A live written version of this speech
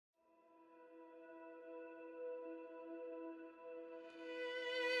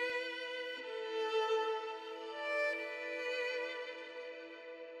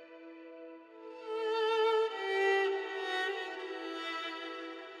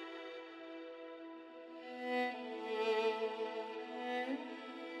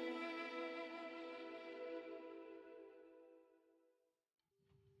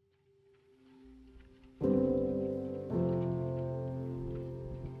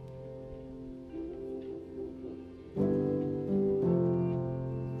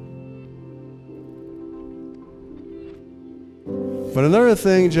But another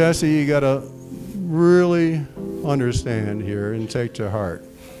thing, Jesse, you got to really understand here and take to heart,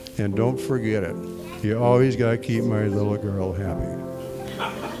 and don't forget it. You always got to keep my little girl happy.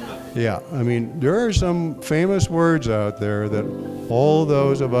 Yeah, I mean, there are some famous words out there that all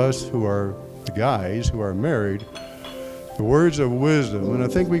those of us who are the guys who are married, the words of wisdom, and I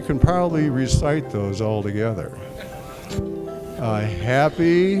think we can probably recite those all together. A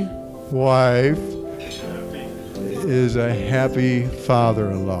happy wife is a happy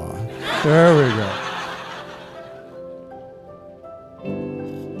father-in-law. There we go.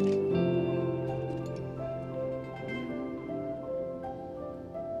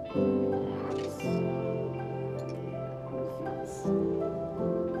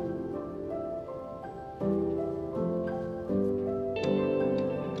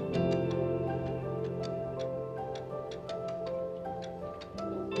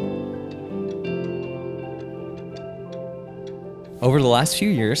 Over the last few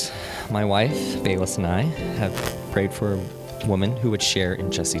years, my wife, Bayless, and I have prayed for a woman who would share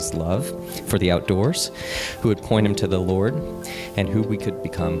in Jesse's love for the outdoors, who would point him to the Lord, and who we could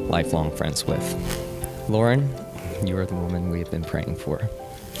become lifelong friends with. Lauren, you are the woman we have been praying for.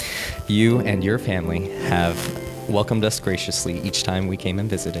 You and your family have welcomed us graciously each time we came and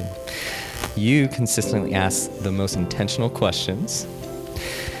visited. You consistently ask the most intentional questions,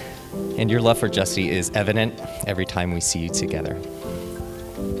 and your love for Jesse is evident every time we see you together.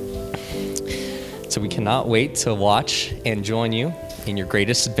 So we cannot wait to watch and join you in your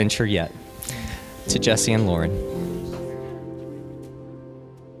greatest adventure yet. To Jesse and Lauren.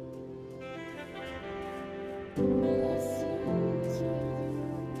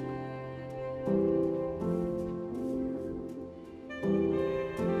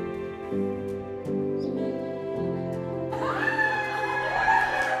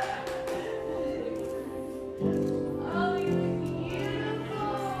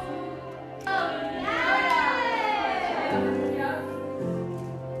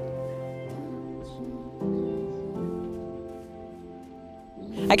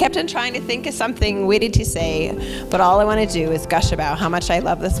 I kept on trying to think of something witty to say, but all I want to do is gush about how much I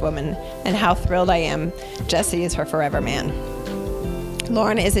love this woman and how thrilled I am Jesse is her forever man.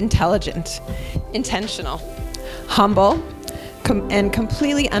 Lauren is intelligent, intentional, humble, and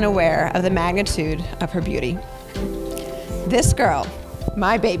completely unaware of the magnitude of her beauty. This girl,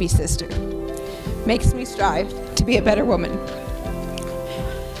 my baby sister, makes me strive to be a better woman.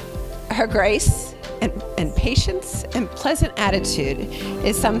 Her grace and patience and pleasant attitude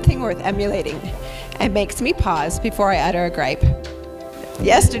is something worth emulating and makes me pause before I utter a gripe.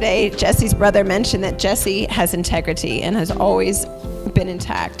 Yesterday, Jesse's brother mentioned that Jesse has integrity and has always been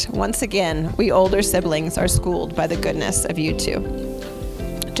intact. Once again, we older siblings are schooled by the goodness of you two.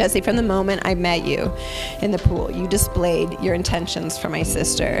 Jesse, from the moment I met you in the pool, you displayed your intentions for my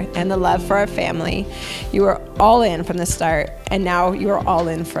sister and the love for our family. You were all in from the start, and now you are all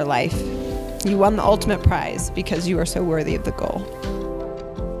in for life. You won the ultimate prize because you are so worthy of the goal.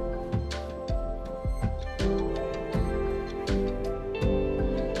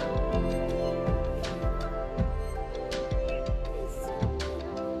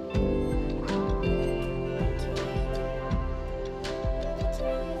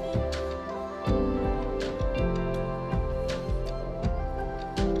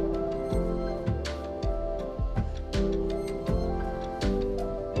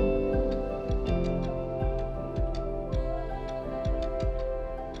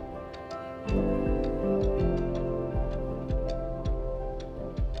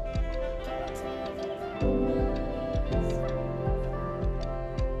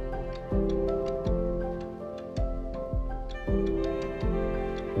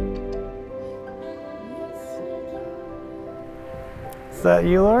 Is that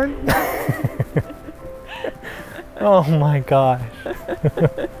you, Lauren? Oh my gosh.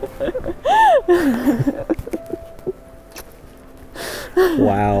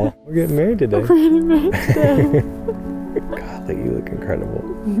 Wow. We're getting married today. We're getting married today. God, that you look incredible.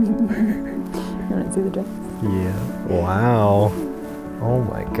 You want to see the dress? Yeah. Wow. Oh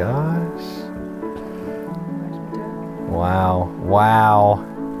my gosh. Wow. Wow.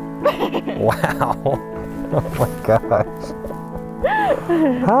 Wow. Oh my gosh.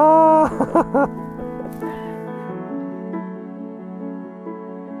 Ah.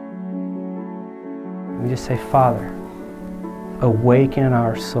 We just say, Father, awaken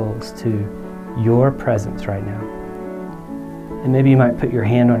our souls to your presence right now. And maybe you might put your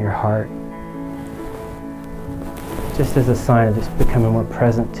hand on your heart, just as a sign of just becoming more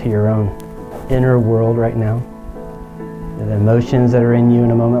present to your own inner world right now. The emotions that are in you in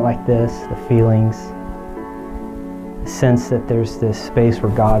a moment like this, the feelings, the sense that there's this space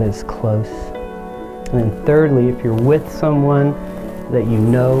where God is close. And then thirdly, if you're with someone that you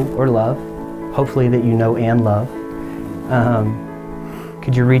know or love, hopefully that you know and love,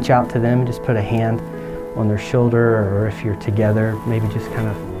 could you reach out to them and just put a hand on their shoulder, or if you're together, maybe just kind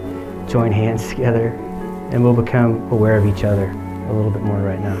of join hands together, and we'll become aware of each other a little bit more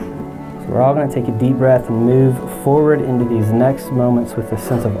right now. So we're all going to take a deep breath and move forward into these next moments with a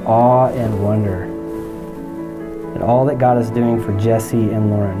sense of awe and wonder at all that God is doing for Jesse and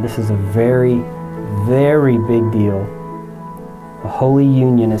Lauren. This is a very, very big deal. A holy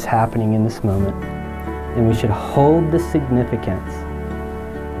union is happening in this moment, and we should hold the significance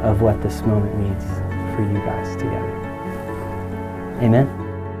of what this moment means for you guys together. Amen?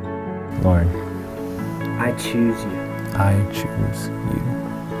 Lord, I choose you I choose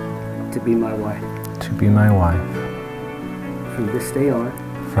you to be my wife. to be my wife. From this day on,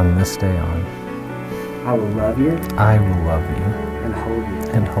 From this day on, I will love you I will love you and hold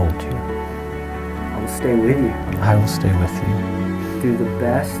you. and hold you. I will stay with you I will stay with you through the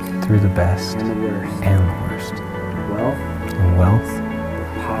best through the best and the worst. and the worst, Wealth, in wealth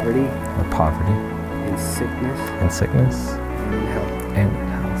poverty, or poverty, and sickness, in sickness and in health. and in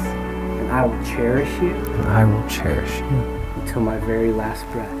health. And I will cherish you And I will cherish you until my very last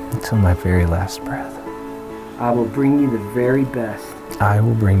breath. until my very last breath. I will bring you the very best I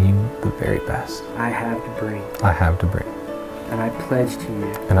will bring you the very best I have to bring. I have to bring. And I pledge to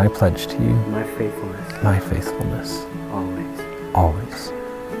you And I pledge to you my faithfulness my faithfulness always. always.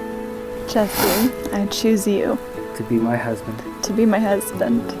 Jesse, I choose you To be my husband to be my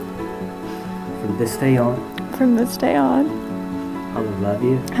husband. from this day on. From this day on, I will love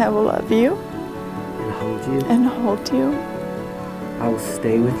you I will love you and hold you. and hold you. I will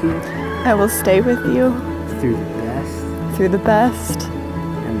stay with you I will stay with you through the best through the best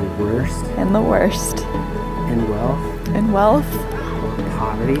and the worst, and the worst, in wealth in wealth or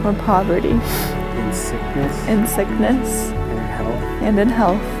poverty, or poverty, in sickness in sickness and in health. and in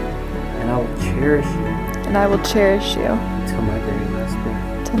health. And I will cherish you And I will cherish you until my very last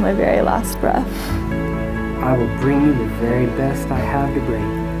breath. till my very last breath. I will bring you the very best I have to bring.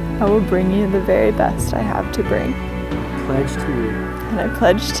 I will bring you the very best I have to bring. I pledge to you And I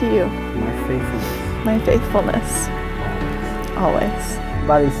pledge to you my faithfulness my faithfulness always.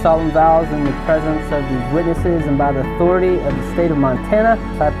 By these solemn vows in the presence of these witnesses and by the authority of the state of Montana,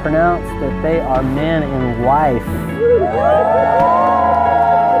 I pronounce that they are man and wife.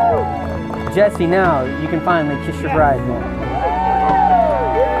 Jesse, now you can finally kiss your bride now.